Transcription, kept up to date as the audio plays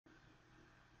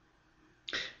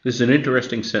This is an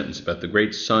interesting sentence about the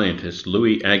great scientist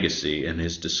Louis Agassiz and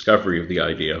his discovery of the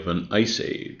idea of an ice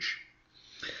age.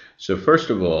 So first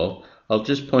of all, I'll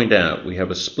just point out we have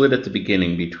a split at the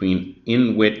beginning between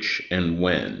in which and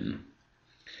when.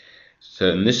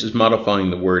 And this is modifying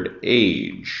the word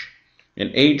age. An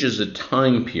age is a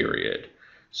time period.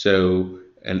 So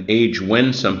an age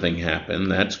when something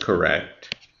happened, that's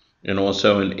correct. And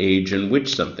also an age in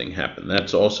which something happened,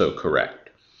 that's also correct.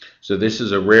 So this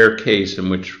is a rare case in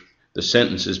which the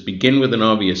sentences begin with an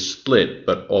obvious split,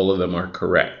 but all of them are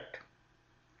correct.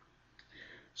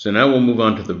 So now we'll move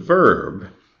on to the verb.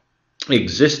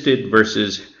 Existed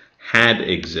versus had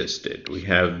existed. We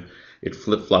have it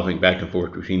flip-flopping back and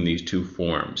forth between these two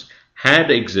forms.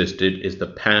 Had existed is the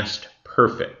past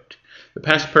perfect. The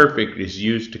past perfect is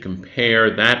used to compare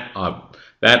that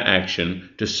action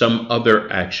to some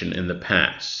other action in the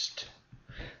past.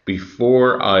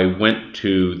 Before I went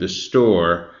to the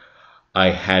store, I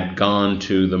had gone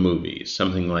to the movies,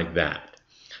 something like that.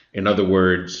 In other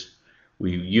words,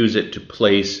 we use it to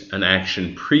place an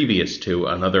action previous to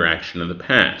another action in the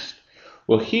past.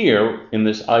 Well, here, in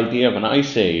this idea of an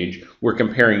ice age, we're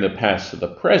comparing the past to the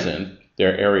present.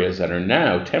 There are areas that are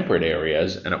now temperate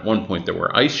areas, and at one point there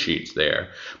were ice sheets there.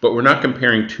 But we're not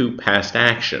comparing two past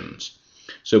actions.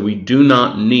 So we do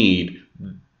not need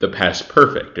the past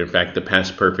perfect. In fact, the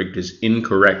past perfect is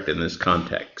incorrect in this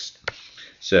context.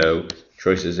 So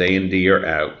choices A and D are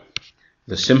out.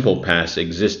 The simple past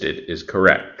existed is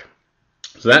correct.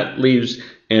 So that leaves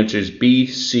answers B,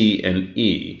 C, and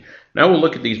E. Now we'll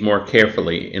look at these more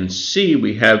carefully. In C,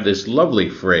 we have this lovely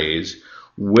phrase,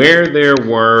 where there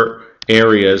were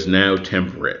areas now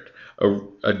temperate.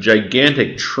 A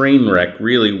gigantic train wreck,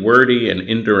 really wordy and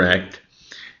indirect.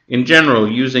 In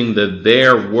general, using the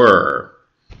there were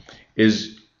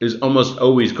is almost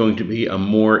always going to be a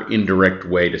more indirect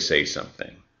way to say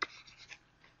something.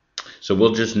 So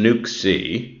we'll just nuke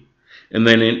C. And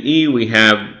then in E, we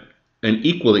have an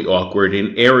equally awkward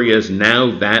in areas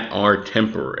now that are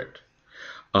temperate.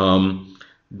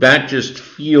 That just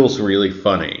feels really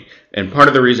funny. And part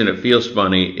of the reason it feels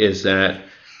funny is that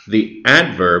the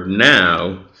adverb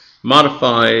now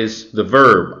modifies the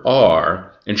verb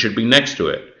are and should be next to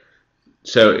it.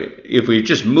 So if we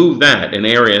just move that in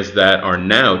areas that are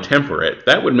now temperate,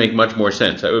 that would make much more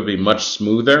sense. That would be much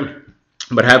smoother.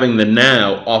 But having the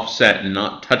now offset and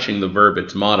not touching the verb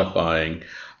it's modifying,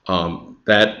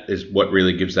 that is what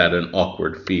really gives that an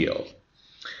awkward feel.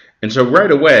 And so right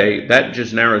away, that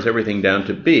just narrows everything down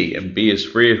to B. And B is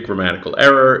free of grammatical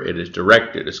error, it is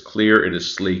direct, it is clear, it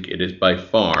is sleek, it is by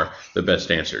far the best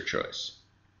answer choice.